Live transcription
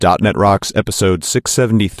.NET Rocks episode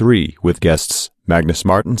 673 with guests Magnus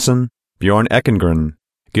Mårtensson, Björn Ekengren,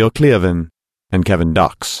 Gill Cleeran, and Kevin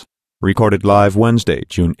Dockx. Recorded live Wednesday,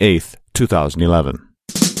 June 8th, 2011.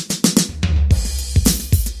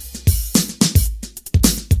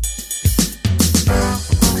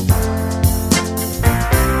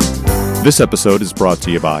 This episode is brought to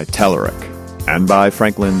you by Telerik and by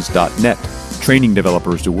Franklins.net, training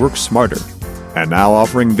developers to work smarter, and now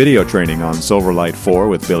offering video training on Silverlight 4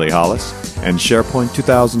 with Billy Hollis and SharePoint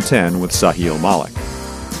 2010 with Sahil Malik.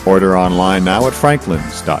 Order online now at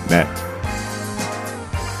Franklins.net.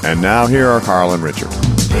 And now here are Carl and Richard.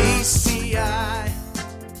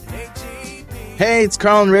 Hey, it's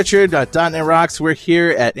Carl and Richard, .NET Rocks. We're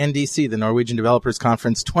here at NDC, the Norwegian Developers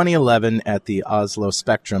Conference 2011 at the Oslo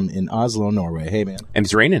Spectrum in Oslo, Norway. Hey, man. And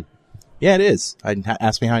it's raining. Yeah, it is.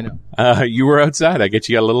 Ask me how I know. You were outside. I get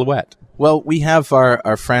you got a little wet. Well, we have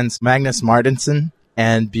our friends Magnus Mårtensson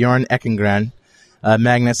and Björn Ekengren.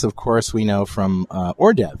 Magnus, of course, we know from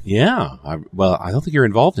OrDev. Yeah. I don't think you're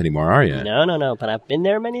involved anymore, are you? No, but I've been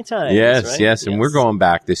there many times. Yes, and we're going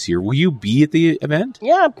back this year. Will you be at the event?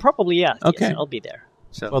 Yeah, probably, yeah. Okay. Yes, I'll be there.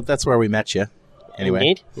 So. Well, that's where we met you.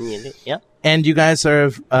 Anyway. Indeed, yeah. And you guys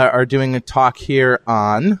are doing a talk here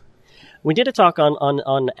on... We did a talk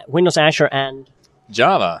on Windows, Azure, and...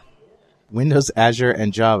 Java. Windows, Azure,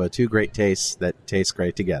 and Java. Two great tastes that taste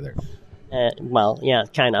great together. Well, yeah,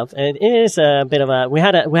 kind of. It is a bit of a... We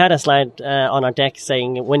had a slide on our deck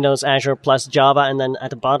saying Windows, Azure plus Java, and then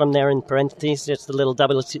at the bottom there in parentheses, just the little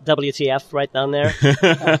WTF right down there.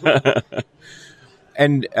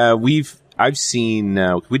 And I've seen,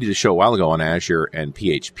 we did a show a while ago on Azure and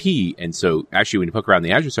PHP, and so actually when you poke around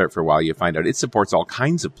the Azure site for a while, you find out it supports all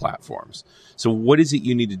kinds of platforms. So what is it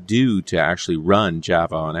you need to do to actually run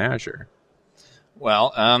Java on Azure?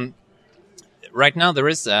 Well, right now there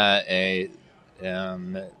is a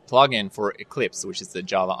plugin for Eclipse, which is the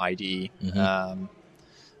Java IDE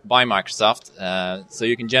by Microsoft. So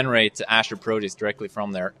you can generate Azure projects directly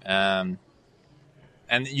from there. And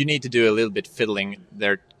you need to do a little bit fiddling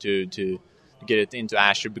there to get it into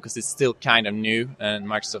Azure because it's still kind of new, and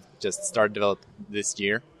Microsoft just started developing this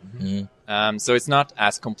year. Mm-hmm. So it's not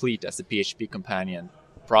as complete as the PHP companion,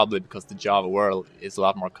 probably because the Java world is a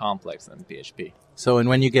lot more complex than PHP. So, and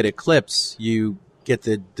when you get Eclipse, you get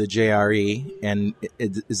the JRE, and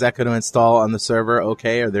is that going to install on the server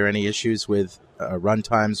okay? Are there any issues with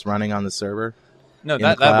runtimes running on the server? No,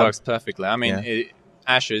 that works perfectly. I mean,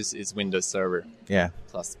 Azure is Windows Server. Yeah.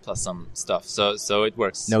 Plus some stuff. So it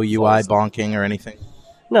works. No UI bonking or anything?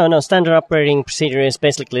 No. Standard operating procedure is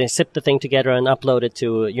basically zip the thing together and upload it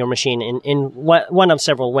to your machine in one of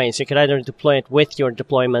several ways. You could either deploy it with your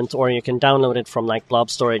deployment, or you can download it from like blob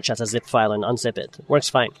storage as a zip file and unzip it. Works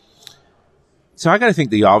fine. So I got to think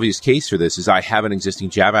the obvious case for this is I have an existing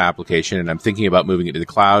Java application and I'm thinking about moving it to the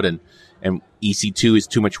cloud, and EC2 is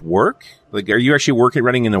too much work. Like, are you actually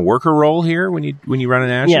running in a worker role here when you run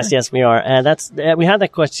an Azure? Yes, we are. We had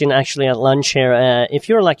that question actually at lunch here. If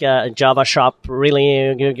you're like a Java shop,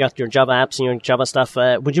 really, you got your Java apps and your Java stuff,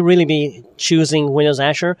 would you really be choosing Windows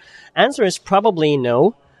Azure? Answer is probably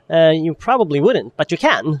no. You probably wouldn't, but you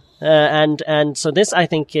can. And so this, I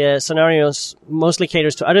think, scenarios mostly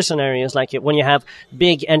caters to other scenarios, like when you have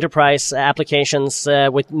big enterprise applications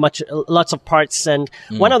with lots of parts, and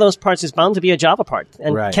one of those parts is bound to be a Java part.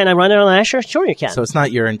 And Can I run it on Azure? Sure, you can. So it's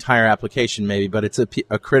not your entire application, maybe, but it's a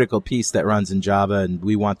critical piece that runs in Java, and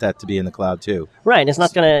we want that to be in the cloud too. Right.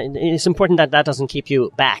 It's important that doesn't keep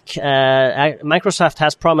you back. Microsoft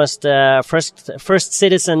has promised first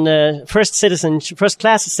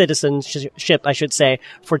class citizenship, I should say,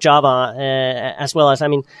 for Java, as well as, I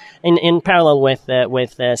mean, in parallel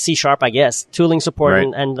with C#, I guess, tooling support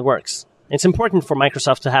and the works. It's important for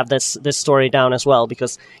Microsoft to have this story down as well,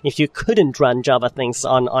 because if you couldn't run Java things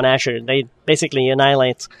on Azure, they basically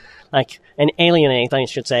alienate, I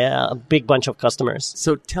should say, a big bunch of customers.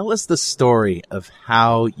 So tell us the story of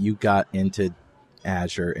how you got into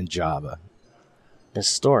Azure and Java. The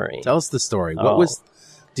story? Tell us the story.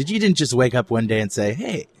 You didn't just wake up one day and say,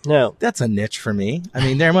 hey, no, that's a niche for me. I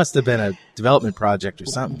mean, there must have been a development project or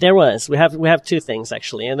something. There was. We have two things,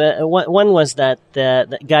 actually. One was that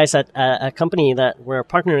the guys at a company that we're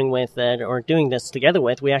partnering with or doing this together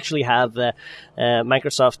with, we actually have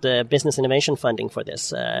Microsoft Business Innovation funding for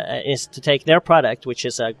this, is to take their product, which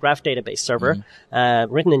is a graph database server,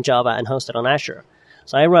 written in Java and hosted on Azure.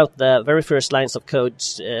 So I wrote the very first lines of code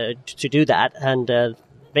to do that, and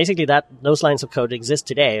basically those lines of code exist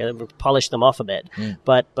today. We polished them off a bit,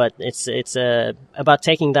 but it's about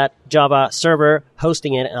taking that Java server,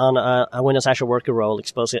 hosting it on a Windows Azure worker role,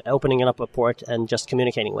 opening it up a port, and just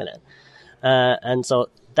communicating with it. And so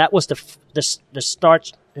that was the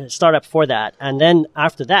startup for that. And then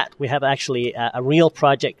after that, we have actually a real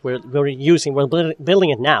project we're building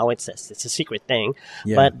it now. It's a secret thing,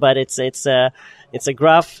 but it's a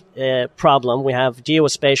graph problem. We have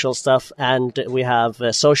geospatial stuff and we have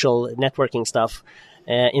social networking stuff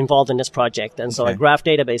involved in this project, and so a graph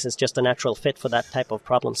database is just a natural fit for that type of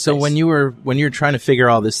problem space. So when you're trying to figure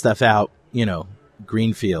all this stuff out,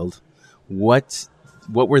 greenfield, what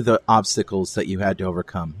were the obstacles that you had to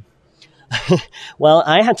overcome? Well,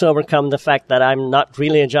 I had to overcome the fact that I'm not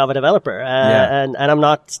really a Java developer, and I'm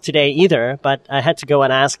not today either, but I had to go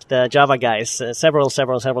and ask the Java guys several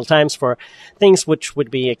times for things which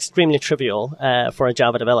would be extremely trivial for a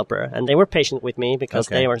Java developer. And they were patient with me because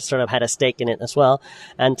they were sort of had a stake in it as well.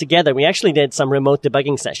 And together, we actually did some remote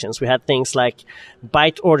debugging sessions. We had things like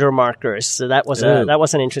byte order markers. So that was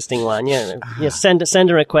an interesting one. You send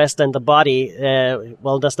a request and the body,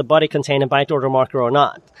 does the body contain a byte order marker or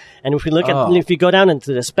not? And if we look if you go down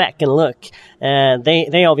into the spec and look,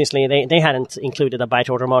 they obviously hadn't included a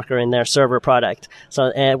byte order marker in their server product.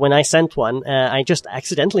 So when I sent one, I just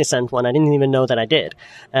accidentally sent one. I didn't even know that I did.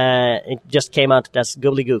 It just came out as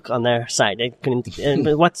gobbledygook on their side. They couldn't.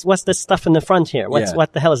 What's this stuff in the front here?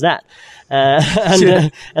 What the hell is that?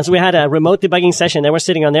 And so we had a remote debugging session. They were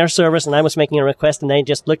sitting on their servers, and I was making a request, and they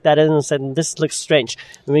just looked at it and said, "This looks strange."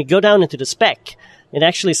 When we go down into the spec, it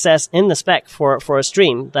actually says in the spec for a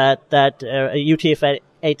stream that a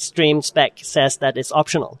UTF-8 stream spec says that it's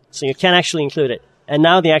optional. So you can actually include it. And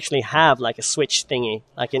now they actually have like a switch thingy,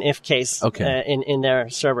 like an if case in their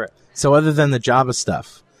server. So other than the Java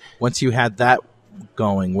stuff, once you had that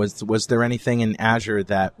going, was there anything in Azure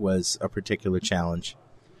that was a particular challenge?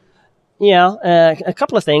 Yeah, a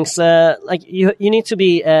couple of things. Like you need to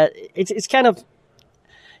be, it's kind of,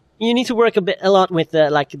 you need to work a lot with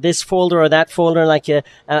like this folder or that folder. Like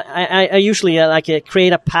I usually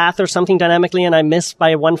create a path or something dynamically, and I miss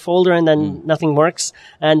by one folder, and then nothing works.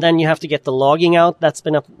 And then you have to get the logging out. That's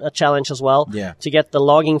been a challenge as well. Yeah. To get the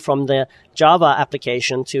logging from the Java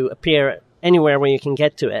application to appear anywhere where you can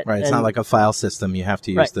get to it. Right. It's not like a file system. You have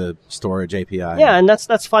to use the storage API. Yeah, and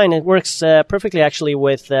that's fine. It works perfectly actually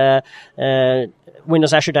with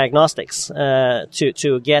Windows Azure Diagnostics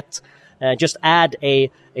to get. Just add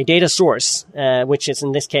a data source, which is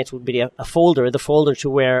in this case would be a folder, the folder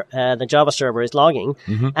to where the Java server is logging.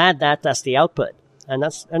 Add that as the output, and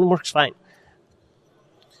it works fine.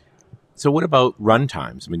 So what about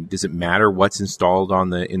runtimes? I mean, does it matter what's installed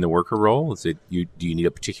in the worker role? Do you need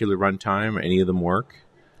a particular runtime, or any of them work?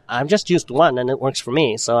 I've just used one, and it works for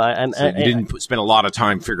me. So you didn't spend a lot of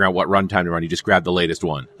time figuring out what runtime to run. You just grabbed the latest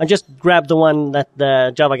one. I just grabbed the one that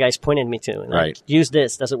the Java guys pointed me to. Right. Use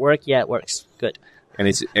this. Does it work? Yeah, it works. Good. And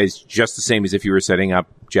it's just the same as if you were setting up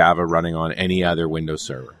Java running on any other Windows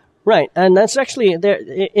server. Right, and that's actually there.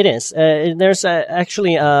 It is. There's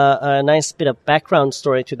actually a nice bit of background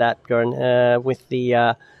story to that, Björn, with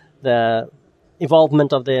the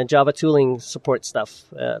involvement of the Java tooling support stuff.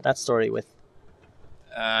 That story with.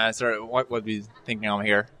 Sorry, what were you thinking of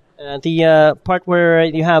here? The part where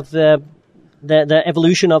you have the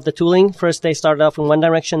evolution of the tooling. First, they started off in one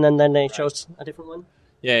direction, and then they chose a different one.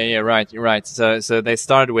 Yeah, right. You're right. So they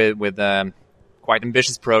started with quite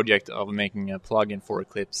ambitious project of making a plugin for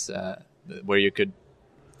Eclipse where you could.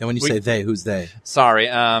 And when you say they, who's they? Sorry,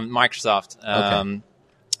 Microsoft. Okay.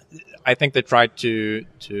 I think they tried to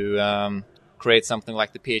create something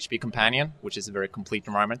like the PHP companion, which is a very complete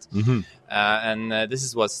environment. And this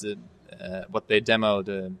is what they demoed.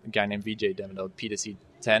 A guy named VJ demoed PDC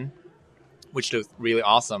 10, which looked really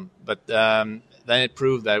awesome. But then it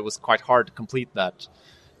proved that it was quite hard to complete that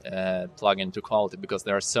plugin to quality because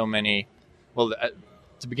there are so many. Well,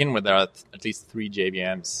 to begin with, there are at least 3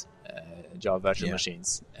 JVMs, Java virtual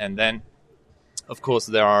machines, and then, of course,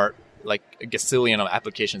 there are like a gazillion of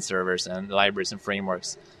application servers and libraries and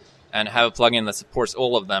frameworks. And have a plugin that supports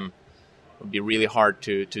all of them would be really hard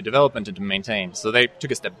to develop and to maintain. So they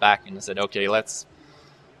took a step back and said, okay, let's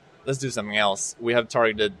do something else. We have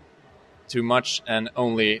targeted too much and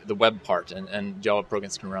only the web part, and Java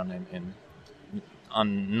programs can run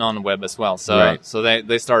on non-web as well. So so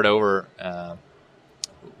they start over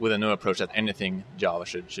with a new approach that anything Java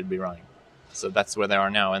should be running. So that's where they are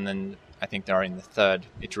now. And then I think they are in the 3rd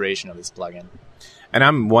iteration of this plugin. And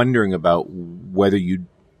I'm wondering about whether you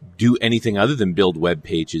do anything other than build web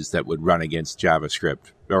pages that would run against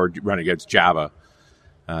JavaScript or run against Java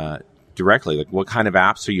directly. Like, what kind of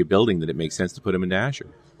apps are you building that it makes sense to put them into Azure?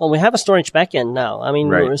 Well, we have a storage backend now. I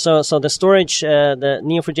mean, so the storage, the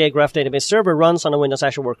Neo4j Graph Database server runs on a Windows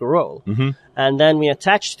Azure Worker role. And then we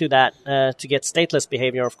attach to that to get stateless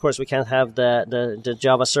behavior. Of course, we can't have the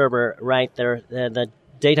Java server right there, the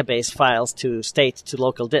database files to state to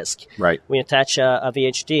local disk. Right. We attach a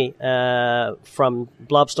VHD from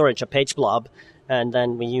blob storage, a page blob, and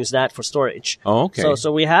then we use that for storage. Oh, okay.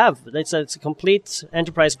 So we have it's a complete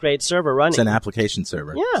enterprise grade server running. It's an application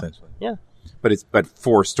server. Yeah. Essentially. Yeah. But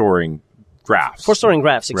for storing graphs. For storing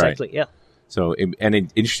graphs, exactly. Right. Yeah. So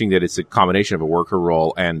interesting that it's a combination of a worker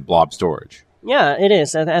role and blob storage. Yeah, it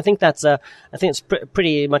is. I think that's it's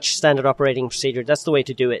pretty much standard operating procedure. That's the way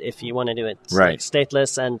to do it if you want to do it right. Like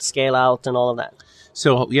stateless and scale out and all of that.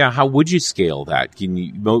 So yeah, how would you scale that? Can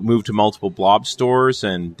you move to multiple blob stores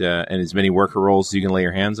and as many worker roles as you can lay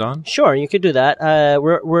your hands on? Sure, you could do that.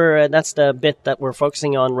 We're that's the bit that we're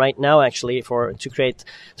focusing on right now, actually, to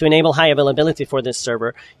enable high availability for this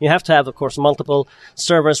server. You have to have, of course, multiple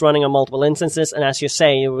servers running on multiple instances, and as you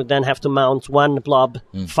say, you would then have to mount one blob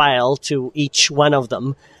file to each one of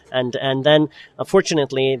them. And then,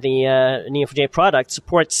 unfortunately, the Neo4j product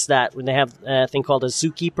supports that. They have a thing called a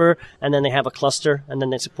zookeeper, and then they have a cluster, and then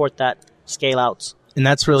they support that scale out. And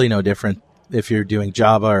that's really no different if you're doing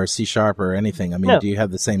Java or C# or anything. I mean, do you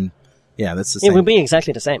have the same? Yeah, that's the same. It would be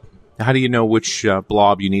exactly the same. How do you know which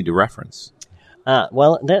blob you need to reference?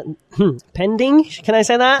 Pending. Can I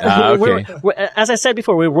say that? Okay. we're, as I said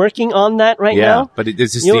before, we're working on that right now. Yeah, but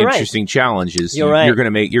this is the interesting challenge. Is you're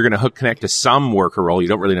going to hook connect to some worker role. You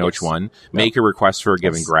don't really know which one. Make a request for a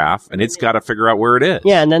given graph, and it's got to figure out where it is.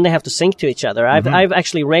 Yeah, and then they have to sync to each other. I've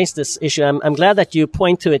actually raised this issue. I'm glad that you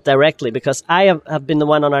point to it directly, because I have been the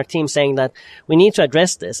one on our team saying that we need to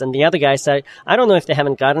address this, and the other guys say, I don't know if they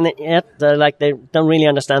haven't gotten it yet. They don't really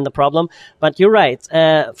understand the problem. But you're right.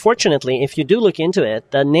 Fortunately, if you do look into it,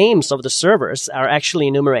 the names of the servers are actually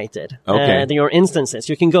enumerated. Okay. Your instances.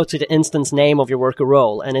 You can go to the instance name of your worker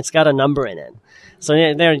role, and it's got a number in it. So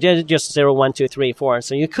they're just 0, 1, 2, 3, 4.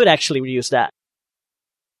 So you could actually use that.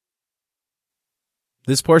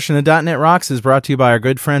 This portion of .NET Rocks is brought to you by our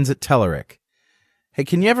good friends at Telerik. Hey,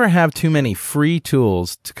 can you ever have too many free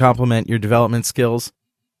tools to complement your development skills?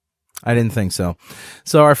 I didn't think so.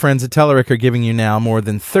 So our friends at Telerik are giving you now more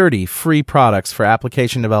than 30 free products for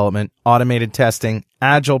application development, automated testing,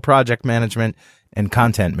 agile project management, and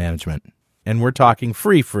content management. And we're talking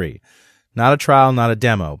free. Not a trial, not a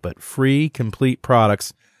demo, but free, complete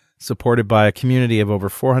products supported by a community of over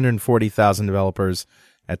 440,000 developers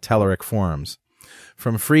at Telerik forums.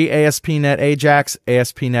 From free ASP.NET Ajax,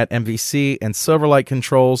 ASP.NET MVC, and Silverlight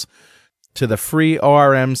controls, to the free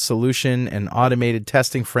ORM solution and automated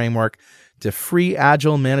testing framework, to free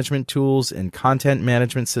agile management tools and content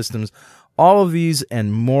management systems. All of these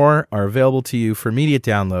and more are available to you for immediate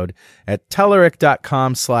download at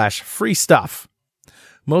Telerik.com/free stuff.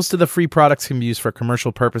 Most of the free products can be used for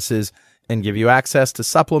commercial purposes and give you access to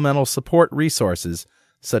supplemental support resources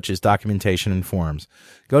such as documentation and forums.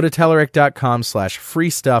 Go to Telerik.com/free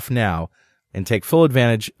stuff now and take full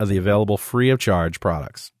advantage of the available free of charge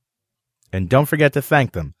products. And don't forget to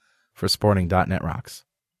thank them for supporting .NET Rocks.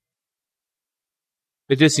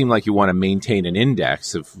 It does seem like you want to maintain an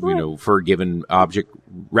index of, for a given object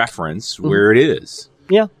reference where it is.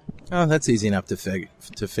 Yeah. Oh, that's easy enough to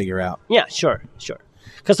figure out. Yeah, sure.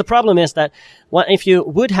 Because the problem is that if you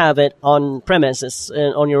would have it on premises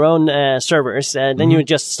on your own servers, then you would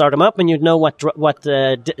just start them up and you'd know what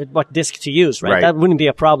disk to use, right? That wouldn't be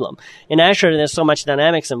a problem. In Azure, there's so much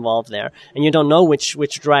dynamics involved there, and you don't know which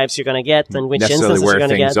drives you're going to get and which instances you're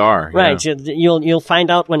going to get. Right? Yeah. You'll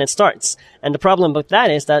find out when it starts. And the problem with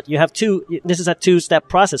that is that you have this is a two-step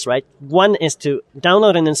process, right? One is to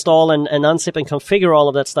download and install and unzip and configure all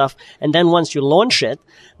of that stuff, and then once you launch it,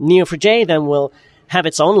 Neo4j then will have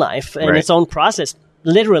its own life and its own process,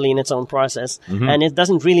 literally in its own process. And it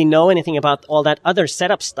doesn't really know anything about all that other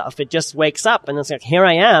setup stuff. It just wakes up and it's like, here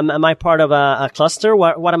I am. Am I part of a cluster?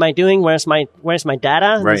 What am I doing? Where's my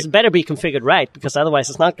data? This better be configured right, because otherwise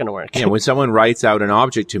it's not going to work. Yeah, when someone writes out an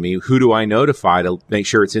object to me, who do I notify to make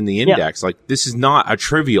sure it's in the index? Like, this is not a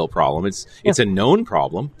trivial problem. It's a known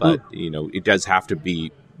problem, but it does have to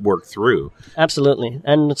be work through. Absolutely.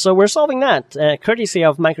 And so we're solving that, courtesy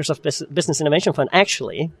of Microsoft Business Innovation Fund,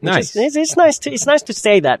 actually. Nice. It's nice to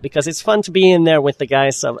say that, because it's fun to be in there with the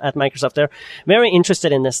guys at Microsoft. They're very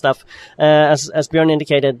interested in this stuff. As Björn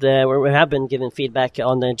indicated, we have been given feedback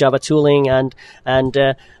on the Java tooling and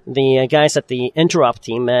the guys at the Interop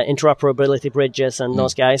team, interoperability bridges, and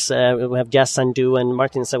those guys. We have Jess Sandu and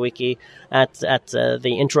Martin Sawicki at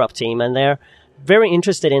the Interop team, and they're very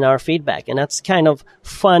interested in our feedback, and that's kind of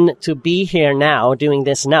fun to be here now, doing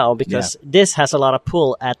this now, because this has a lot of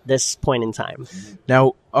pull at this point in time.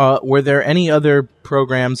 Now, were there any other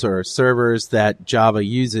programs or servers that Java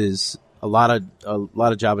uses, a lot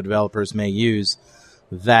of Java developers may use,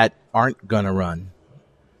 that aren't going to run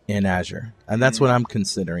in Azure. And that's what I'm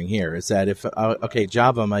considering here, is that if,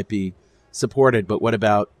 Java might be supported, but what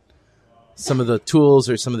about some of the tools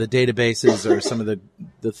or some of the databases or some of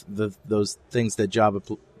those things that Java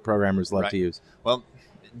programmers love to use? Well,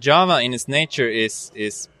 Java in its nature is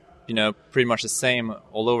pretty much the same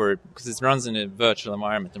all over because it runs in a virtual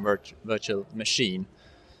environment, a virtual machine.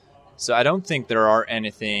 So I don't think there are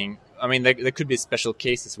anything. I mean, there could be special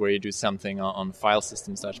cases where you do something on file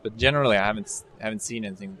system and such, but generally I haven't seen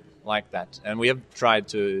anything like that. And we have tried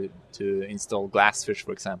to install Glassfish,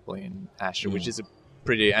 for example, in Azure, which is a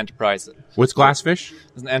pretty enterprise. What's Glassfish?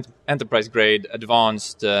 It's an enterprise grade,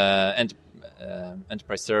 advanced enterprise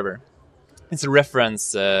server. It's a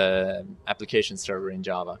reference application server in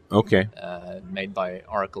Java. Okay. Made by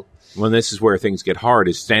Oracle. Well, this is where things get hard,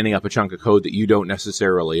 is standing up a chunk of code that you don't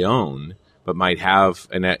necessarily own, but might have,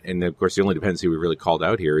 and of course the only dependency we really called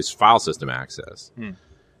out here is file system access.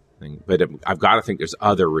 But I've got to think there's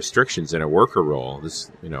other restrictions in a worker role.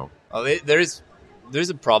 Well, there's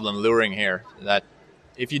a problem luring here that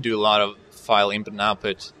if you do a lot of file input and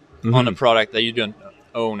output on a product that you don't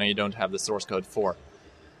own and you don't have the source code for,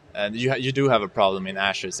 and you do have a problem in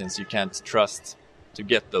Azure since you can't trust to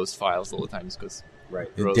get those files all the time because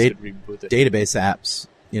database apps,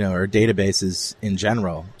 or databases in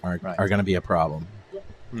general are going to be a problem.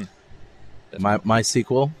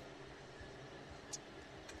 MySQL.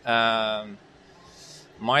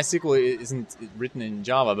 MySQL isn't written in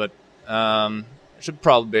Java, but could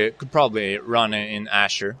probably run in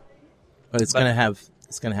Azure. But it's going to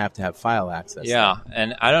have to have file access. Yeah,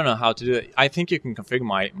 and I don't know how to do it. I think you can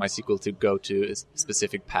configure MySQL to go to a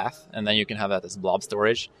specific path, and then you can have that as blob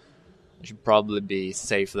storage. It should probably be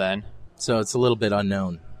safe then. So it's a little bit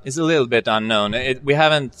unknown. It's a little bit unknown. We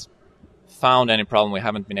haven't found any problem we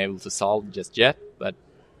haven't been able to solve just yet, but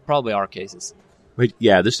probably are cases. But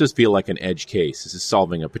yeah, this does feel like an edge case. This is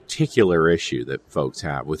solving a particular issue that folks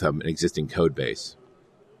have with an existing code base.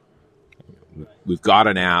 We've got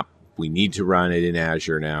an app. We need to run it in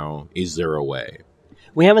Azure now. Is there a way?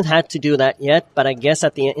 We haven't had to do that yet, but I guess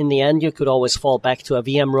in the end, you could always fall back to a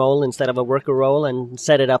VM role instead of a worker role and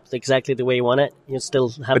set it up exactly the way you want it. You still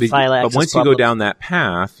have file access. But once you go down that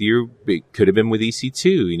path, it could have been with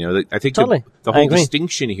EC2. I think totally. the whole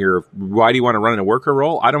distinction here of why do you want to run in a worker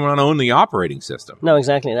role? I don't want to own the operating system. No,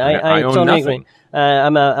 exactly. I own totally nothing. agree.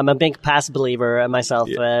 I'm a big PaaS believer myself,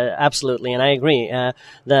 absolutely, and I agree.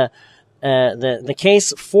 The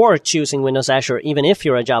case for choosing Windows Azure, even if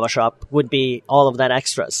you're a Java shop, would be all of that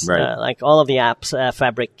extras, like all of the apps,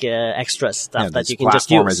 Fabric extras stuff that you can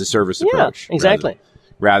just use. Platform as a service approach. Yeah, exactly.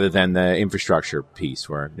 Rather than the infrastructure piece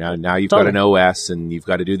where now you've got an OS and you've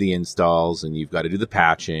got to do the installs and you've got to do the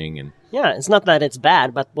patching and. Yeah, it's not that it's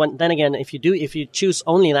bad, but then again, if you choose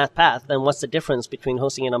only that path, then what's the difference between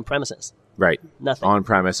hosting it on premises? Right. Nothing. On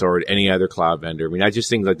premise or any other cloud vendor. I mean, I just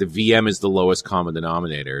think like the VM is the lowest common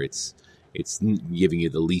denominator. It's giving you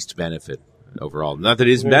the least benefit overall. Not that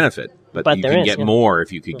it is benefit, but you can get more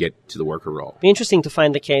if you could get to the worker role. It'd be interesting to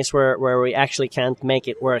find the case where we actually can't make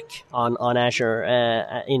it work on Azure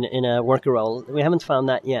in a worker role. We haven't found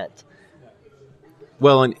that yet.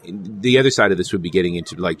 Well, and the other side of this would be getting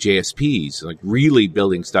into like JSPs, like really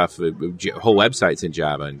building stuff, whole websites in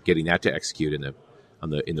Java, and getting that to execute in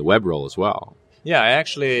the web role as well. Yeah, I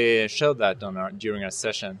actually showed that during our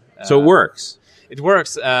session. So it works. It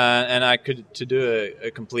works, and I could do a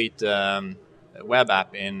complete web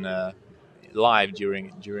app in live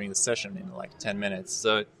during the session in like 10 minutes.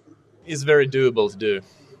 So it's very doable to do.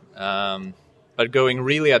 But going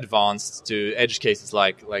really advanced to edge cases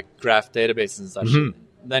like graph databases and such,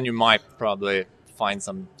 then you might probably find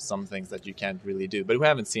some things that you can't really do. But we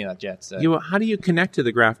haven't seen that yet. So. How do you connect to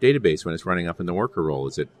the graph database when it's running up in the worker role?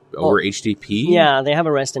 Is it over HTTP? Yeah, they have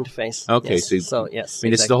a REST interface. Okay, yes. so yes. I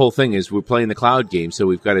mean, it's the whole thing is we're playing the cloud game, so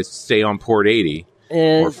we've got to stay on port 80.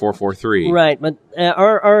 Or 443. Right, but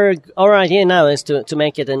our idea now is to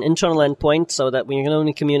make it an internal endpoint so that we can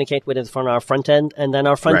only communicate with it from our front end, and then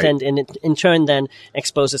our front end in turn then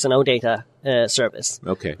exposes an OData service.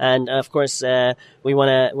 Okay. And of course,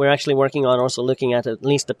 we're actually working on also looking at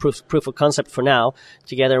least the proof of concept for now,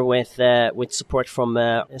 together with support from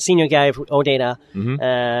a senior guy of OData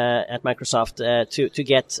at Microsoft to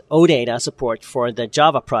get OData support for the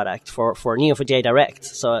Java product for Neo4j Direct.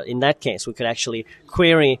 So in that case, we could actually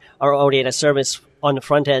query our OData service on the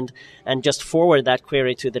front end and just forward that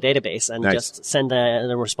query to the database and just send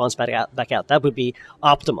the response back out. That would be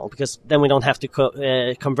optimal because then we don't have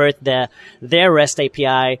to convert their REST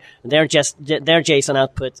API, their JSON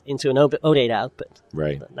output into an OData output.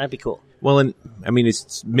 Right. That'd be cool. Well, and I mean,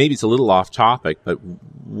 maybe it's a little off topic, but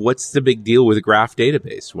what's the big deal with a graph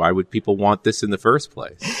database? Why would people want this in the first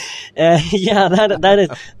place? Yeah, that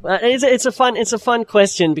is. It's a fun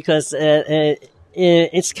question because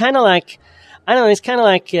it's kind of like, I don't know. It's kind of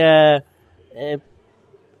like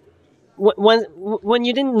when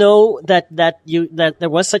you didn't know that there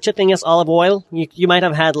was such a thing as olive oil. You might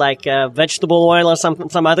have had like vegetable oil or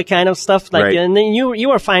some other kind of stuff. Like, right. And then you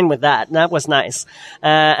were fine with that. And that was nice.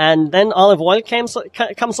 And then olive oil comes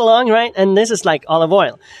along, right? And this is like olive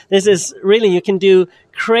oil. This is really, you can do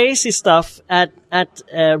crazy stuff at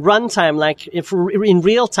runtime, like if in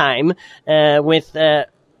real time, with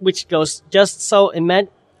which goes just so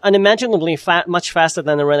unimaginably much faster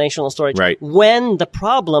than the relational storage. Right. When the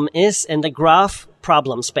problem is in the graph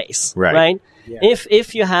problem space. Right. Yeah.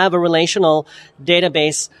 If you have a relational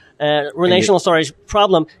database, relational storage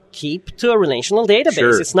problem, keep to a relational database.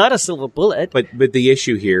 Sure. It's not a silver bullet. But the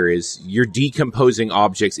issue here is you're decomposing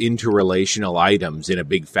objects into relational items in a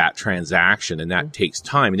big fat transaction, and that takes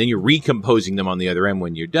time. And then you're recomposing them on the other end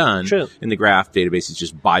when you're done. True. And the graph database is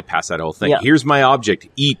just bypass that whole thing. Yeah. Here's my object,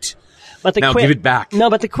 eat. But Now give it back.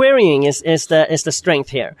 No, but the querying is the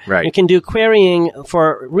strength here. Right. You can do querying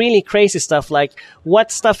for really crazy stuff, like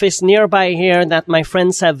what stuff is nearby here that my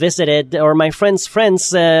friends have visited, or my friends'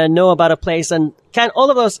 friends know about a place, and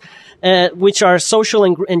all of those, which are social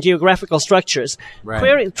and geographical structures.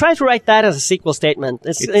 Right. Try to write that as a SQL statement.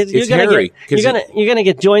 It's hairy, You're gonna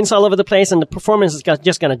get joins all over the place, and the performance is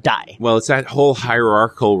just gonna die. Well, it's that whole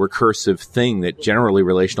hierarchical recursive thing that generally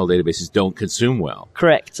relational databases don't consume well.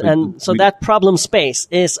 Correct. So that problem space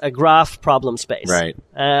is a graph problem space. Right.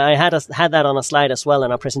 I had that on a slide as well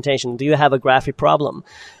in our presentation. Do you have a graphy problem?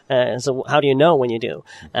 So how do you know when you do?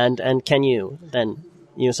 And can you then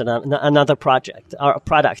use another project or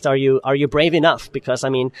product? Are you brave enough? Because I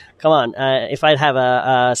mean, come on, if I have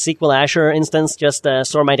a SQL Azure instance, just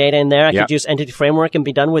store my data in there, I could use Entity Framework and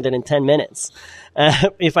be done with it in 10 minutes.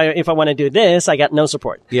 If I want to do this, I got no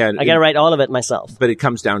support. Yeah, I got to write all of it myself. But it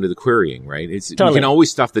comes down to the querying, right? Totally. You can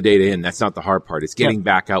always stuff the data in. That's not the hard part. It's getting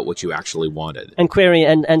back out what you actually wanted. And query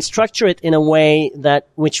and structure it in a way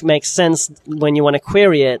which makes sense when you want to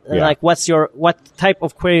query it. Yeah. Like what type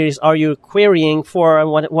of queries are you querying for,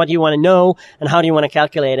 and what do you want to know, and how do you want to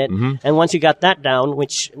calculate it? Mm-hmm. And once you got that down,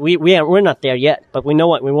 which we're not there yet, but we know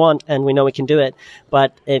what we want and we know we can do it.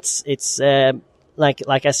 But it's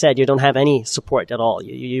like I said, you don't have any support at all.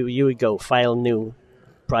 You would go file new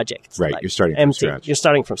projects. Right, like you're starting from empty. scratch. You're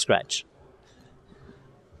starting from scratch.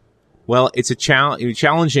 Well, it's a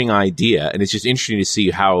challenging idea, and it's just interesting to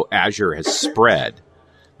see how Azure has spread.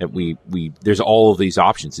 That there's all of these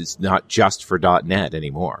options. It's not just for .NET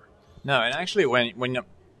anymore. No, and actually, when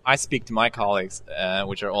I speak to my colleagues,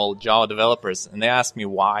 which are all Java developers, and they ask me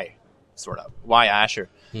why Azure,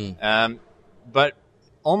 but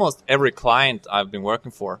almost every client I've been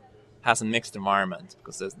working for has a mixed environment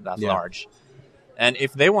because it's that large. And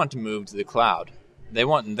if they want to move to the cloud,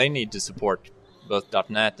 they need to support both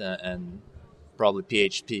 .NET and probably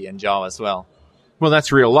PHP and Java as well. Well,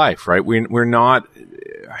 that's real life, right? We're not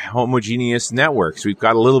homogeneous networks. We've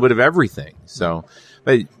got a little bit of everything. So,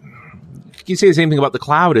 but you can say the same thing about the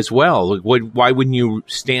cloud as well. Why wouldn't you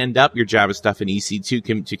stand up your Java stuff in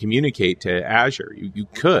EC2 to communicate to Azure? You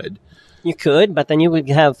could. You could, but then you would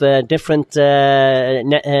have different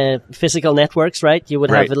physical networks, right? You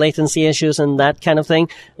would have latency issues and that kind of thing.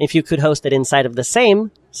 If you could host it inside of the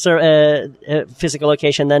same physical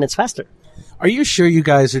location, then it's faster. Are you sure you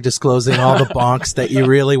guys are disclosing all the bonks that you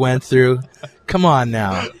really went through? Come on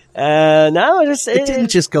now. No, it didn't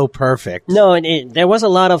just go perfect. No, there was a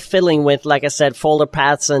lot of fiddling with, like I said, folder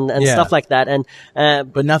paths and stuff like that. And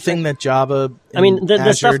but nothing that Java. I mean,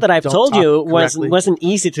 the stuff that I've told you wasn't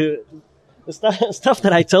easy to. The stuff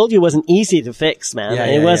that I told you wasn't easy to fix, man.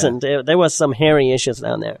 It wasn't. There was some hairy issues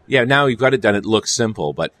down there. Yeah, now you've got it done. It looks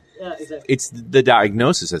simple, but it's the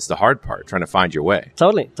diagnosis that's the hard part, trying to find your way.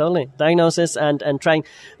 Totally. Diagnosis and trying.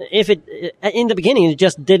 If it in the beginning it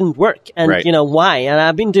just didn't work, and you know why? And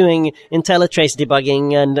I've been doing IntelliTrace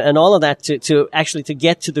debugging and all of that to actually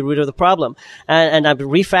get to the root of the problem. And I've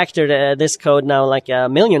refactored this code now like a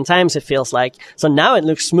million times. It feels like so now it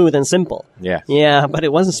looks smooth and simple. Yeah, but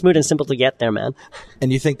it wasn't smooth and simple to get there, man.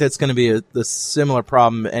 And you think that's going to be the similar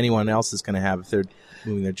problem anyone else is going to have if they're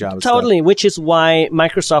moving their Java Totally, stuff. Which is why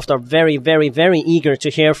Microsoft are very, very, very eager to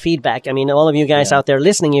hear feedback. I mean, all of you guys out there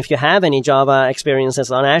listening, if you have any Java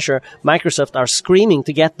experiences on Azure, Microsoft are screaming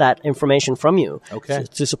to get that information from you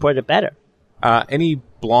to support it better. Any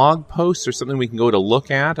blog posts or something we can go to look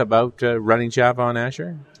at about running Java on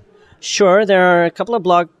Azure? Sure, there are a couple of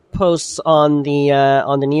blog posts on the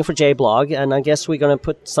Neo4j blog, and I guess we're going to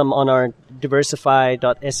put some on our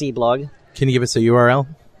diversify.se blog. Can you give us a URL?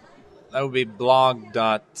 That would be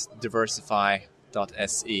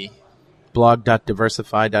blog.diversify.se.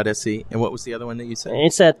 Blog.diversify.se. And what was the other one that you said?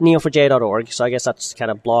 It's at neo4j.org, so I guess that's kind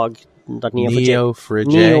of blog.neo4j. Neo4j.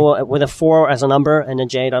 Neo with a 4 as a number and a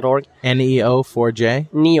j.org.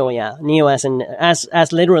 Neo4j? Neo, yeah. Neo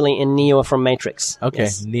as literally in Neo from Matrix. Okay,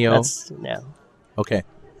 yes, Neo. Yeah. Okay,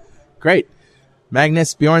 great.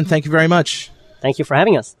 Magnus, Björn, thank you very much. Thank you for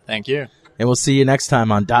having us. Thank you. And we'll see you next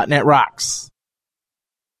time on .NET Rocks.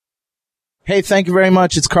 Hey, thank you very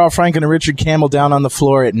much. It's Carl Franken and Richard Campbell down on the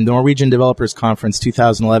floor at Norwegian Developers Conference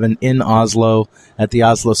 2011 in Oslo at the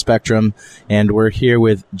Oslo Spectrum. And we're here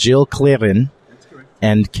with Gill Cleeran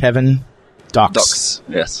and Kevin Dockx. Dockx,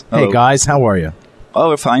 yes. Hey, Hello. guys, how are you? Oh,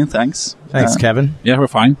 we're fine, thanks. Thanks, Kevin. Yeah, we're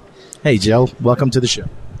fine. Hey, Jill, welcome to the show.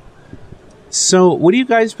 So, what have you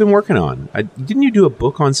guys been working on? Didn't you do a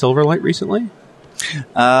book on Silverlight recently?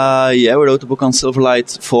 Yeah, we wrote a book on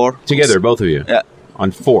Silverlight 4. Together, both of you? Yeah. On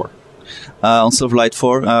 4? On Silverlight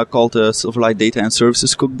 4, called the Silverlight Data and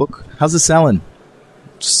Services Cookbook. How's it selling?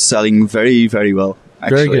 Selling very, very well,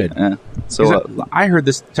 actually. Very good. Yeah. So I heard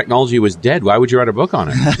this technology was dead. Why would you write a book on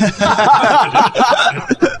it?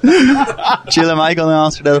 Jill, am I going to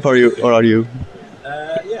answer that for you, or are you?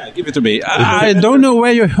 Yeah, give it to me. I don't know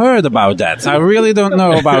where you heard about that. I really don't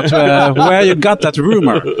know about where you got that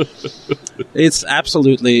rumor. It's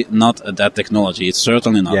absolutely not a dead technology. It's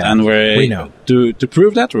certainly not. Yeah, and we know. To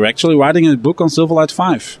prove that, we're actually writing a book on Silverlight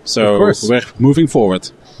 5. So Of course. we're moving forward.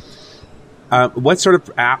 What sort of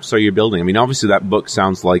apps are you building? I mean, obviously that book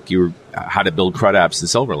sounds like how to build CRUD apps in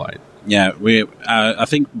Silverlight. Yeah, I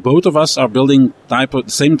think both of us are building the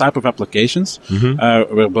same type of applications.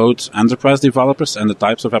 Mm-hmm. We're both enterprise developers, and the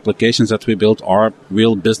types of applications that we build are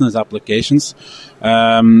real business applications.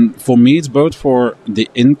 For me, it's both for the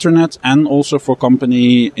internet and also for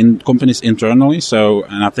companies internally. So,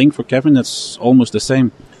 and I think for Kevin, it's almost the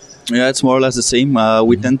same. Yeah, it's more or less the same.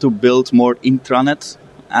 We tend to build more intranet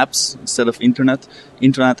apps instead of intranet,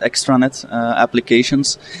 extranet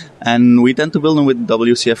applications, and we tend to build them with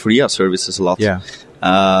WCF RIA services a lot. Yeah.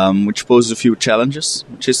 Which poses a few challenges,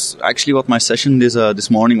 which is actually what my session this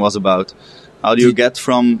morning was about. How do you get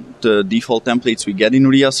from the default templates we get in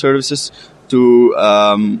RIA services to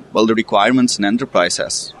the requirements an enterprise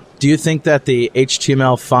has? Do you think that the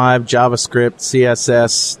HTML5, JavaScript,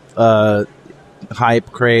 CSS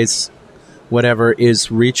hype craze, whatever, is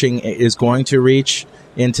going to reach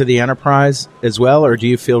into the enterprise as well, or do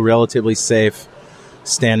you feel relatively safe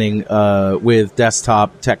standing with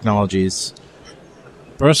desktop technologies?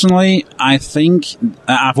 Personally, I think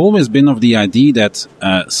I've always been of the idea that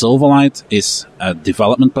Silverlight is a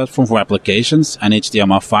development platform for applications and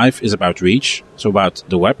HTML5 is about reach, so about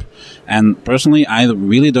the web. And personally, I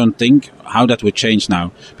really don't think how that would change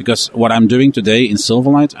now, because what I'm doing today in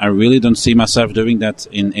Silverlight, I really don't see myself doing that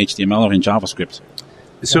in HTML or in JavaScript.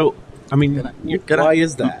 So, I mean, Why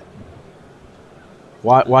is that?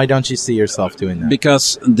 Why don't you see yourself doing that?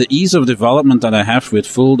 Because the ease of development that I have with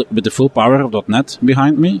the full power of .NET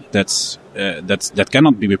behind me, that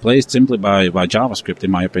cannot be replaced simply by JavaScript,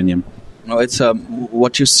 in my opinion. No, it's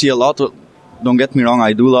what you see a lot. Don't get me wrong,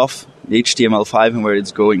 I do love the HTML5 and where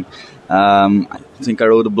it's going. I think I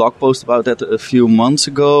wrote a blog post about that a few months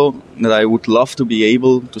ago, that I would love to be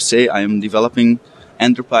able to say I am developing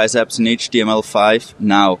enterprise apps in HTML5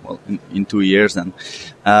 now, in 2 years then.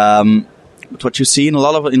 But what you see in a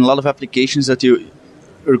lot of applications that you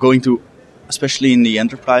are going to, especially in the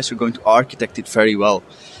enterprise, you're going to architect it very well.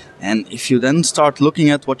 And if you then start looking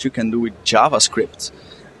at what you can do with JavaScript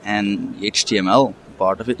and the HTML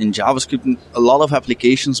part of it, in JavaScript, a lot of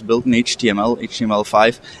applications built in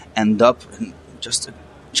HTML5 end up in just a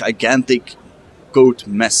gigantic code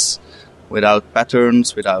mess without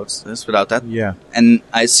patterns, without this, without that. Yeah. And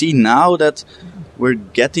I see now that we're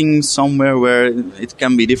getting somewhere where it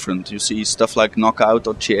can be different. You see stuff like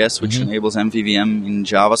Knockout.js, which enables MVVM in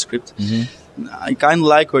JavaScript. I kind of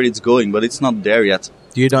like where it's going, but it's not there yet.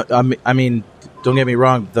 I mean, don't get me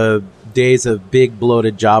wrong. The days of big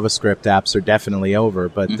bloated JavaScript apps are definitely over,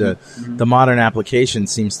 but the modern application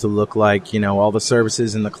seems to look like, all the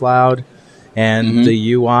services in the cloud, and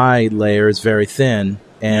the UI layer is very thin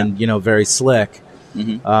and very slick.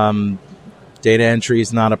 Data entry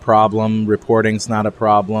is not a problem. Reporting's not a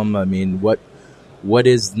problem. I mean, what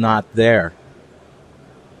is not there?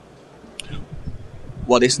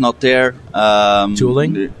 What is not there?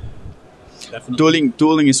 Tooling?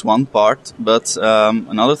 Tooling is one part, but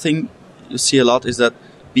another thing you see a lot is that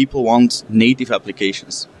people want native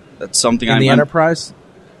applications. That's something in the enterprise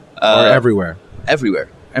or everywhere. Everywhere.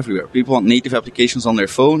 everywhere. People want native applications on their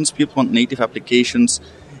phones. People want native applications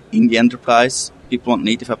in the enterprise. People want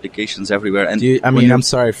native applications everywhere. And I'm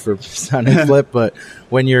sorry for sounding flip, but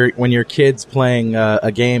when your kid's playing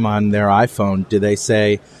a game on their iPhone, do they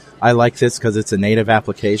say, "I like this because it's a native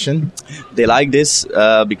application"? They like this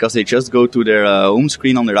because they just go to their home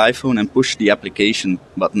screen on their iPhone and push the application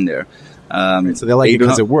button there. So they like it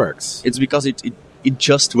because it works. It's because it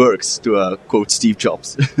just works, to quote Steve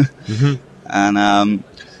Jobs. Mm-hmm. And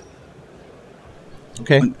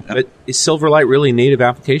okay. But is Silverlight really a native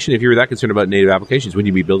application? If you were that concerned about native applications, wouldn't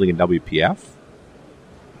you be building in WPF?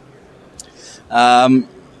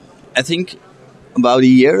 I think about a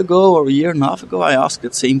year ago or a year and a half ago, I asked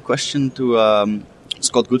that same question to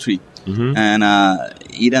Scott Guthrie. Mm-hmm. And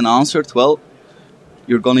he then answered, well,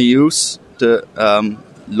 you're going to use the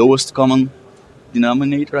lowest common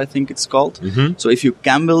denominator, I think it's called. Mm-hmm. So if you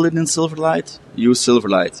can build it in Silverlight, use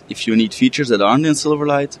Silverlight. If you need features that aren't in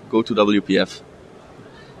Silverlight, go to WPF.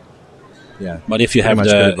 Yeah, but if you have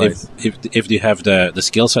if you have the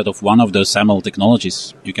skill set of one of those SAML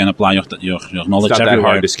technologies, you can apply your knowledge it's not everywhere. that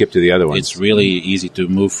hard to skip to the other ones. It's really easy to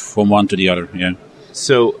move from one to the other. Yeah.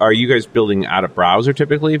 So, are you guys building out of browser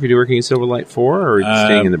typically if you're working in Silverlight 4, or are you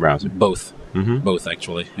staying in the browser? Both. Mm-hmm. Both,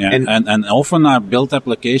 actually. Yeah. And often I build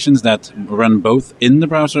applications that run both in the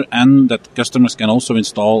browser and that customers can also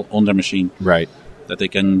install on their machine. Right. That they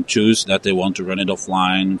can choose that they want to run it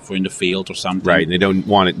offline for in the field or something. Right, and they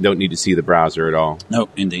don't need to see the browser at all. No,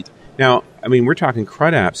 indeed. Now, I mean, we're talking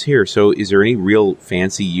CRUD apps here, so is there any real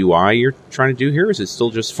fancy UI you're trying to do here, or is it still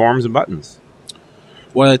just forms and buttons?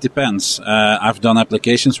 Well, it depends. I've done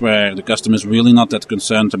applications where the customer is really not that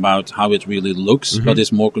concerned about how it really looks, but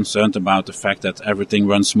is more concerned about the fact that everything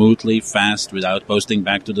runs smoothly, fast, without posting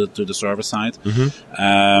back to the server side.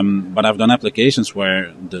 But I've done applications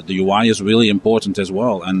where the UI is really important as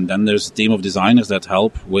well, and then there's a team of designers that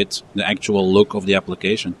help with the actual look of the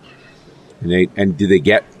application. And do they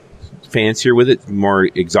get fancier with it, more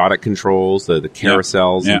exotic controls, the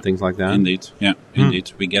carousels and things like that? Indeed,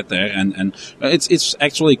 indeed, we get there, and it's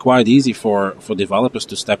actually quite easy for developers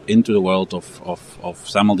to step into the world of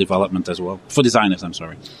SAML development as well, for designers, I'm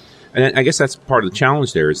sorry. And I guess that's part of the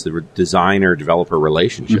challenge there, is the designer-developer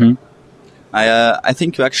relationship. I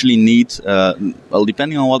think you actually need, well,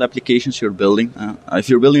 depending on what applications you're building, if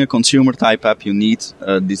you're building a consumer-type app, you need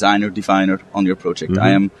a designer-definer on your project. I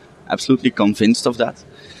am absolutely convinced of that.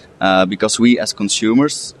 Because we as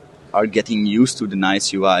consumers are getting used to the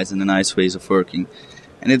nice UIs and the nice ways of working.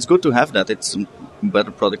 And it's good to have that. It's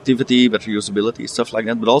better productivity, better usability, stuff like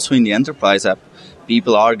that. But also in the enterprise app,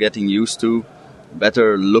 people are getting used to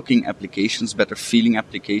better looking applications, better feeling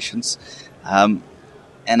applications. And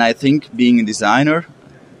I think being a designer,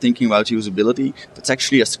 thinking about usability, that's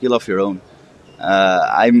actually a skill of your own.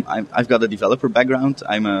 I've got a developer background.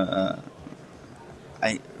 I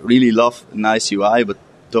really love a nice UI, but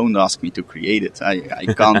don't ask me to create it. I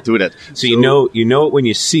can't do that. So you know it when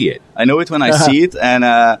you see it. I know it when I see it, and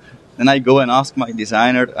then I go and ask my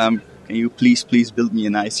designer, can you please build me a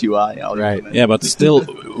nice UI? Right. Yeah, but still,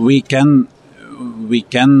 we can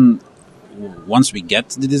once we get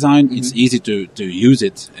the design, it's easy to use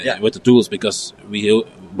it with the tools, because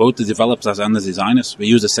both the developers and the designers, we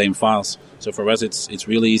use the same files. So for us, it's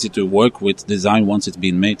really easy to work with design once it's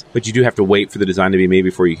been made. But you do have to wait for the design to be made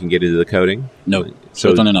before you can get into the coding? No,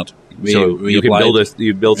 certainly not. You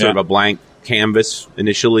can build sort of a blank canvas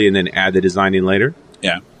initially and then add the design in later?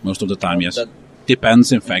 Yeah, most of the time, yes. That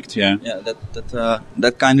depends, in fact, yeah. Yeah,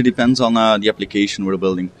 that kind of depends on the application we're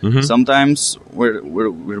building. Sometimes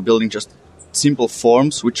we're building just simple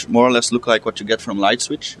forms, which more or less look like what you get from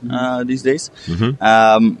LightSwitch these days.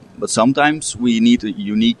 But sometimes we need a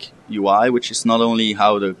unique UI, which is not only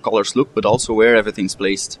how the colors look, but also where everything's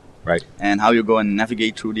placed. Right. And how you go and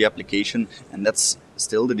navigate through the application. And that's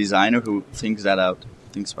still the designer who thinks about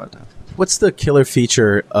that. What's the killer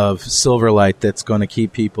feature of Silverlight that's going to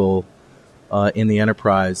keep people in the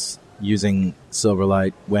enterprise using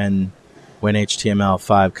Silverlight when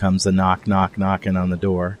HTML5 comes a knocking on the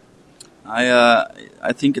door?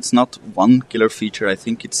 I think it's not one killer feature. I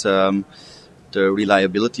think it's the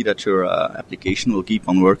reliability that your application will keep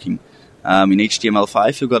on working. In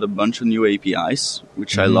HTML5, you got a bunch of new APIs,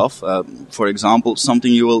 which I love. For example,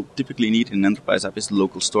 something you will typically need in an enterprise app is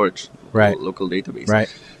local storage, local database. Right.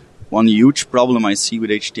 One huge problem I see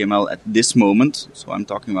with HTML at this moment, so I'm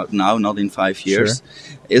talking about now, not in 5 years,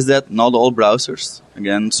 is that not all browsers,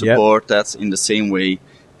 again, support that in the same way.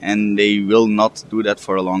 And they will not do that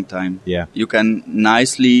for a long time. Yeah. You can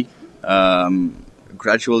nicely,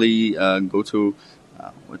 gradually go to,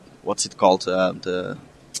 what's it called?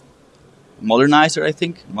 Modernizer, I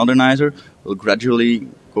think. Modernizer will gradually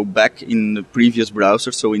go back in the previous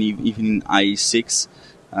browser. So even in IE6,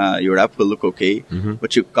 your app will look okay.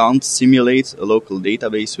 But you can't simulate a local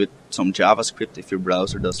database with some JavaScript if your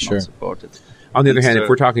browser does not support it. On the other hand, if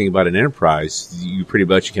we're talking about an enterprise, you pretty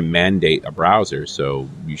much can mandate a browser. So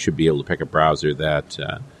you should be able to pick a browser that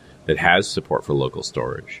has support for local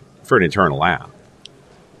storage for an internal app.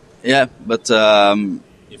 Yeah, but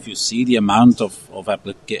if you see the amount of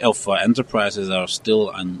enterprises that are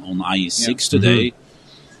still on IE6 today,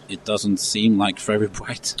 it doesn't seem like very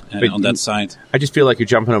bright on that side. I just feel like you're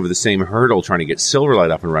jumping over the same hurdle trying to get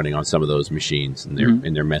Silverlight up and running on some of those machines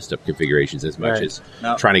and their messed up configurations as much as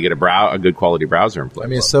trying to get a good quality browser in place. I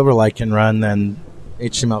mean, Silverlight can run than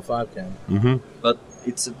HTML5 can. But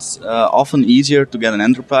it's often easier to get an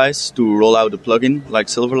enterprise to roll out a plugin like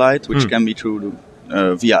Silverlight, which can be through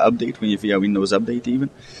via update, via Windows Update even.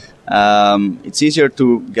 It's easier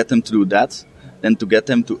to get them to do that than to get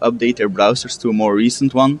them to update their browsers to a more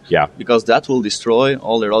recent one. Yeah. Because that will destroy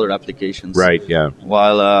all their other applications. Right, yeah.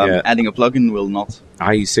 While adding a plugin will not.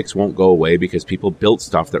 IE6 won't go away because people built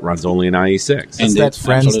stuff that runs only in IE6. And that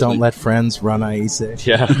friends don't let friends run IE6.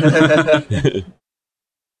 Yeah.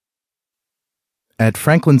 At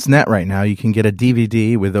Franklin's Net right now, you can get a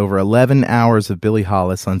DVD with over 11 hours of Billy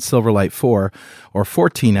Hollis on Silverlight 4 or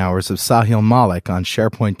 14 hours of Sahil Malik on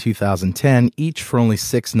SharePoint 2010, each for only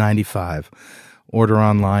 $6.95. Order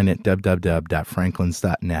online at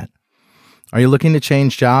www.franklins.net. Are you looking to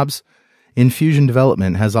change jobs? Infusion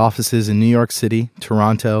Development has offices in New York City,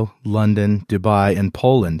 Toronto, London, Dubai, and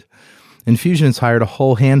Poland. Infusion has hired a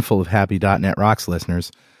whole handful of happy .NET Rocks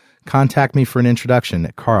listeners. Contact me for an introduction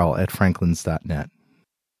at carl@franklins.net.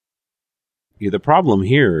 Yeah, the problem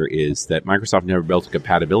here is that Microsoft never built a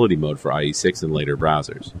compatibility mode for IE6 and later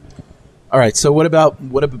browsers. All right, so what about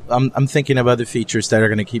I'm thinking of other features that are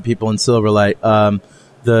going to keep people in Silverlight.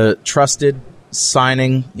 The trusted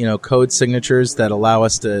signing, code signatures that allow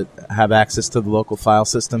us to have access to the local file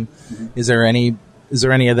system. Is there any of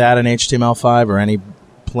that in HTML5 or any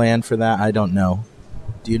plan for that? I don't know.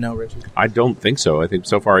 Do you know, Richard? I don't think so. I think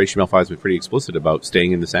so far HTML5 has been pretty explicit about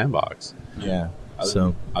staying in the sandbox. Yeah.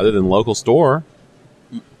 Other than local store.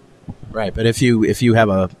 Right, but if you have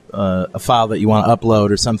a file that you want to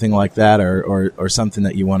upload or something like that, or something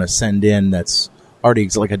that you want to send in that's already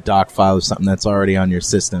like a doc file or something that's already on your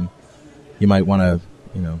system, you might want to,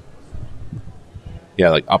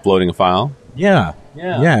 Yeah, like uploading a file. Yeah,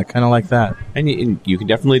 kind of like that. And you can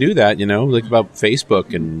definitely do that. Like about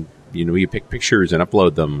Facebook and. You pick pictures and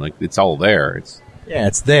upload them. Like, it's all there. It's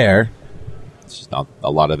there. It's just not a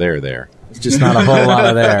lot of there. It's just not a whole lot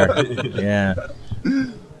of there. Yeah.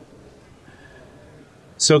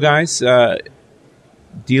 So, guys,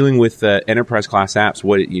 dealing with enterprise class apps,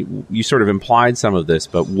 what you sort of implied some of this,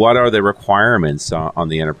 but what are the requirements on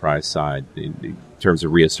the enterprise side in terms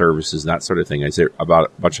of RIA services and that sort of thing? Is there about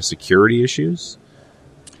a bunch of security issues?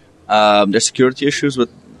 There's security issues, but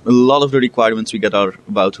a lot of the requirements we get are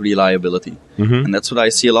about reliability. And that's what I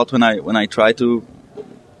see a lot when I try to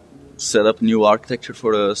set up new architecture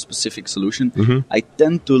for a specific solution. I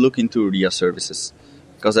tend to look into RIA services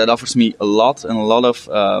because that offers me a lot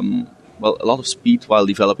of speed while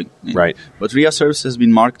developing. Right. But RIA Service has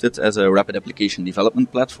been marketed as a rapid application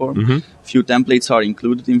development platform. Few templates are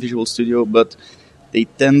included in Visual Studio, but they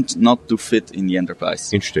tend not to fit in the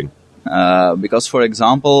enterprise. Interesting. Because, for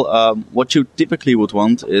example, what you typically would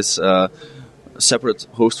want is a separate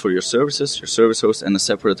host for your services, your service host, and a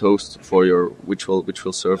separate host for which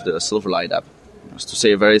will serve the Silverlight app. Just to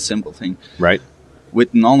say a very simple thing. Right.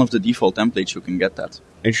 With none of the default templates, you can get that.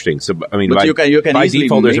 Interesting. So, I mean, by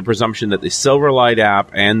default, there's a presumption that the Silverlight app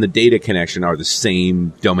and the data connection are the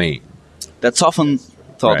same domain. That's often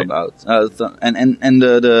thought about. And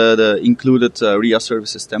the included RIA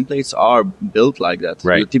services templates are built like that.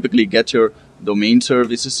 Right. You typically get your domain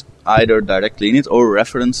services either directly in it or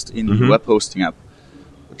referenced in the web hosting app,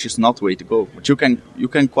 which is not the way to go. But you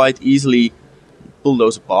can quite easily pull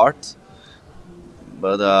those apart.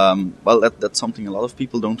 But that's something a lot of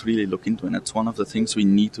people don't really look into, and that's one of the things we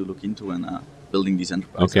need to look into when building these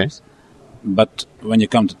enterprise apps. But when you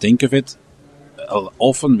come to think of it,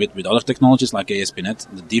 often with other technologies like ASP.NET,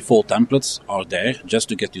 the default templates are there just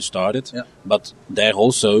to get you started. Yeah. But there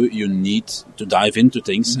also you need to dive into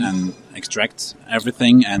things and extract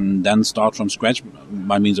everything and then start from scratch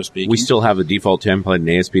by means of speaking. We still have a default template in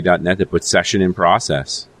ASP.NET that puts session in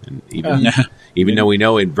process. And even though we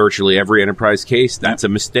know in virtually every enterprise case, that's a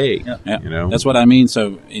mistake. Yeah. You know? That's what I mean.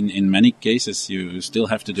 So in many cases, you still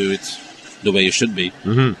have to do it the way you should be.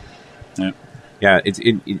 Mm-hmm. Yeah. Yeah, it's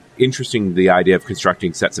interesting, the idea of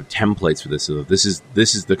constructing sets of templates for this. So this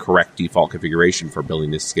is the correct default configuration for building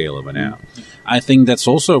this scale of an app. I think that's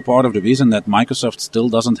also part of the reason that Microsoft still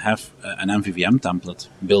doesn't have an MVVM template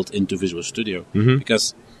built into Visual Studio.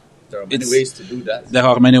 Because there are many ways to do that. There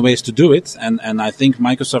are many ways to do it, and I think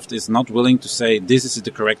Microsoft is not willing to say this is the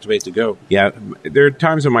correct way to go. Yeah, there are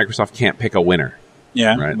times when Microsoft can't pick a winner.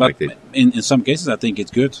 Yeah, right? but in some cases, I think it's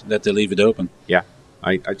good that they leave it open. Yeah.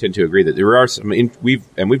 I tend to agree that there are some. We've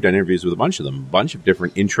done interviews with a bunch of them, a bunch of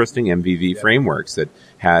different interesting MVV frameworks that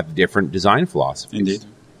have different design philosophies. Indeed.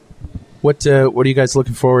 What are you guys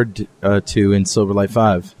looking forward to in Silverlight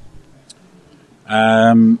 5?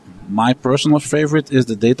 My personal favorite is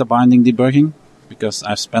the data binding debugging, because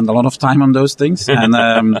I've spent a lot of time on those things, and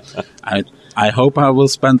I hope I will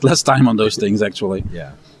spend less time on those things actually.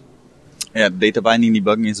 Yeah. Yeah, data binding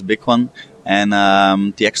debugging is a big one, and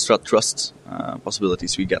the extra trust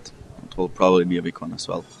possibilities we get will probably be a big one as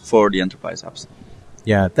well for the enterprise apps.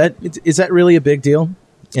 Yeah, is that really a big deal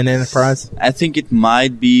in enterprise? I think it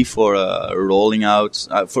might be for rolling out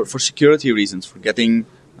for security reasons, for getting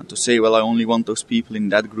to say, well, I only want those people in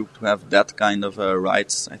that group to have that kind of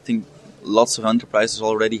rights. I think lots of enterprises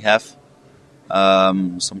already have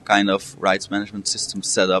some kind of rights management system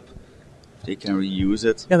set up. They can reuse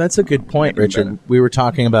it. Yeah, that's a good point, Richard. Better. We were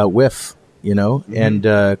talking about WIF,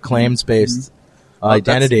 and claims-based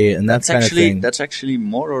identity and that kind of thing. That's actually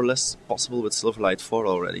more or less possible with Silverlight 4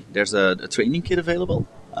 already. There's a training kit available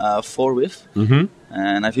for WIF,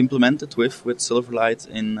 and I've implemented WIF with Silverlight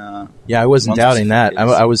in. I wasn't doubting that. Days.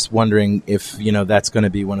 I was wondering if that's going to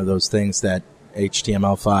be one of those things that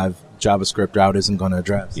HTML5 JavaScript route isn't going to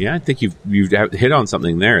address. Yeah, I think you've hit on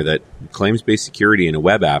something there, that claims-based security in a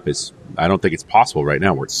web app is. I don't think it's possible right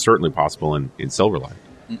now, where it's certainly possible in Silverlight.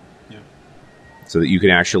 So that you can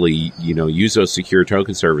actually, use those secure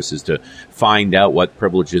token services to find out what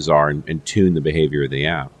privileges are and tune the behavior of the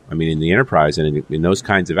app. I mean, in the enterprise and in those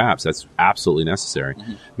kinds of apps, that's absolutely necessary.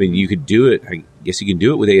 I mean, you could do it, I guess you can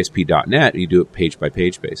do it with ASP.NET, you do it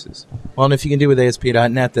page-by-page basis. Well, and if you can do it with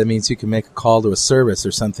ASP.NET, that means you can make a call to a service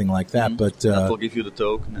or something like that. But that will give you the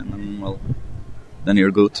token, and then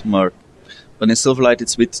you're good. But in Silverlight,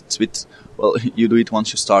 it's with you do it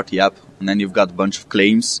once you start the app, and then you've got a bunch of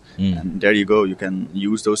claims, and there you go. You can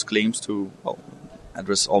use those claims to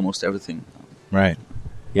address almost everything. Right.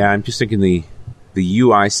 Yeah, I'm just thinking the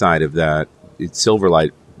UI side of that,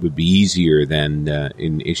 Silverlight would be easier than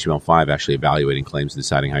in HTML5 actually evaluating claims and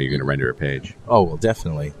deciding how you're going to render a page. Oh, well,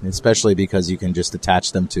 definitely. Especially because you can just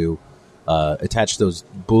attach them to, attach those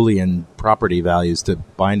Boolean property values to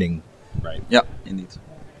binding. Right. Yeah, indeed.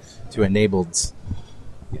 To enabled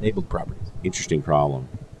properties. Interesting problem.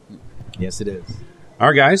 Yes, it is. All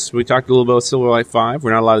right, guys. We talked a little about Silverlight 5.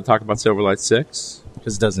 We're not allowed to talk about Silverlight 6.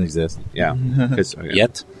 Because it doesn't exist. Yeah.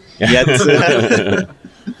 Yet.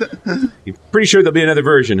 You're pretty sure there'll be another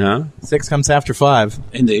version, huh? 6 comes after 5.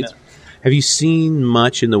 Indeed. Have you seen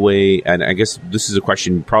much in the way, and I guess this is a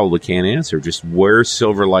question you probably can't answer, just where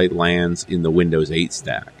Silverlight lands in the Windows 8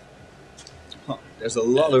 stack? There's a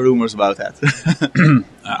lot of rumors about that.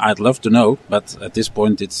 I'd love to know, but at this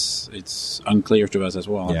point, it's unclear to us as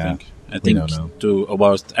well. Yeah, I think to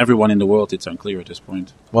almost everyone in the world, it's unclear at this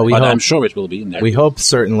point. Well, I'm sure it will be in there. We hope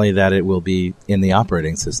certainly that it will be in the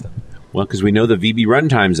operating system. Well, because we know the VB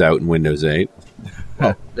runtime's out in Windows 8.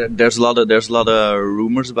 Well, there's a lot of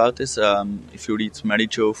rumors about this. If you read Mary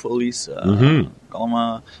Jo Foley's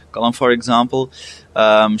column, for example,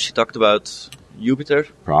 she talked about Jupiter.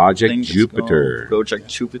 Project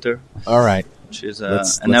Jupiter. All right. Which is,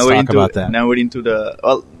 let's talk about that. Now we're into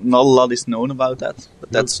not a lot is known about that, but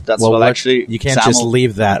that's actually you can't XAML. just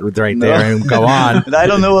leave that right there and go on. But I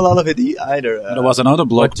don't know a lot of it either. There was another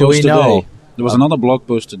blog post today. Know? There was another blog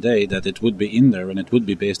post today that it would be in there and it would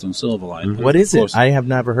be based on Silverlight. What is it? I have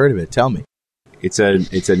never heard of it. Tell me. It's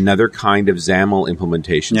another kind of XAML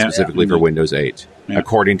implementation specifically for Windows 8,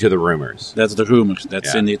 according to the rumors. That's the rumors.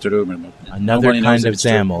 That's indeed the rumor. Another kind of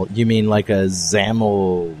XAML. You mean like a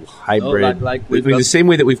XAML hybrid? The same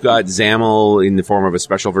way that we've got XAML in the form of a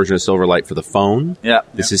special version of Silverlight for the phone. Yeah.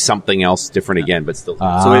 This is something else different again, but still.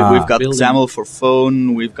 So we've got XAML for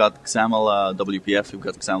phone. We've got XAML WPF. We've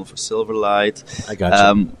got XAML for Silverlight. I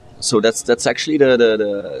got you. So that's actually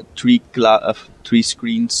the three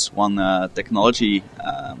screens, one technology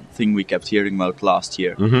thing we kept hearing about last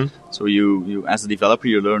year. So you as a developer,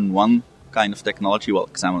 you learn one kind of technology, well,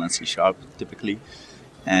 XAML and C# typically,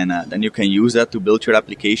 and then you can use that to build your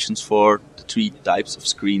applications for the 3 types of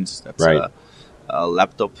screens. That's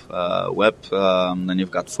laptop, web, then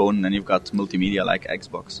you've got phone, and then you've got multimedia like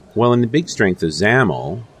Xbox. Well, and the big strength of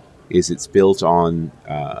XAML is it's built on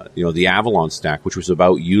the Avalon stack, which was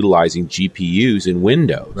about utilizing GPUs in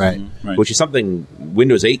Windows, Right. which is something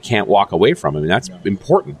Windows 8 can't walk away from. I mean, that's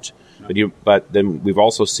important. But then we've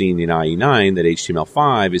also seen in IE9 that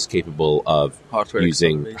HTML5 is capable of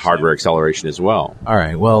using hardware acceleration as well. All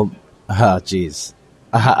right. Well, geez.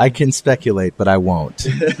 I can speculate, but I won't.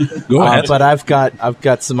 Go ahead. But I've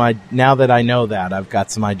got some now that I know that, I've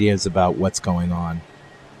got some ideas about what's going on.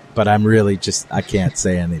 But I'm really I can't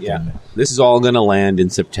say anything. Yeah. This is all going to land in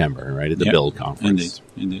September, right, at the Build Conference.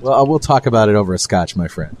 Indeed. Well, we'll talk about it over a scotch, my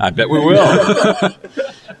friend. I bet we will.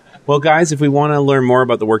 Well, guys, if we want to learn more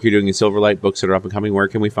about the work you're doing in Silverlight, books that are up and coming, where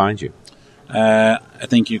can we find you? I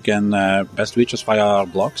think you can best reach us via our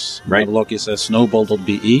blogs. Right. Our blog is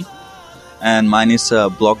snowball.be. And mine is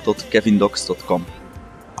blog.kevindox.com.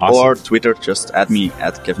 Awesome. Or Twitter, just add me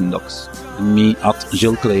at kevindox. And me at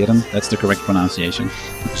Gill Cleeran. That's the correct pronunciation.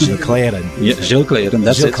 Gill Cleeran. Yeah, Gill Cleeran.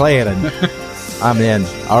 That's Gill it. Cleeran. I'm in.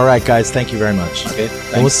 All right, guys. Thank you very much. Okay.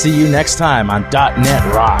 And we'll see you next time on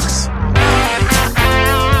 .NET Rocks.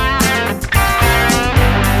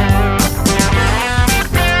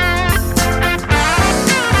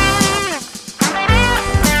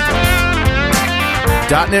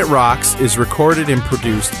 .NET Rocks is recorded and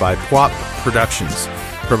produced by PWOP Productions,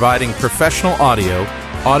 providing professional audio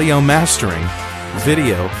mastering,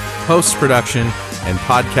 video, post-production, and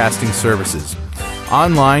podcasting services.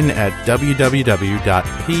 Online at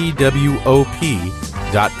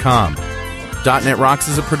www.pwop.com. .NET Rocks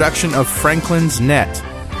is a production of Franklin's Net,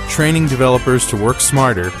 training developers to work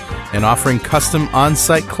smarter and offering custom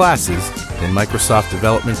on-site classes in Microsoft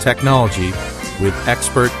development technology with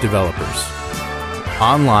expert developers.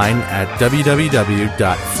 Online at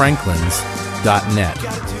www.franklins.net.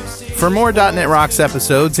 For more .NET Rocks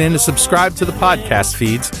episodes and to subscribe to the podcast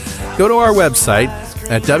feeds, go to our website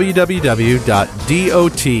at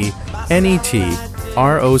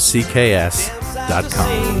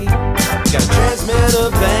www.dotnetrocks.com. Got a transmitter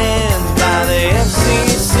banned by the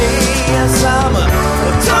FCC.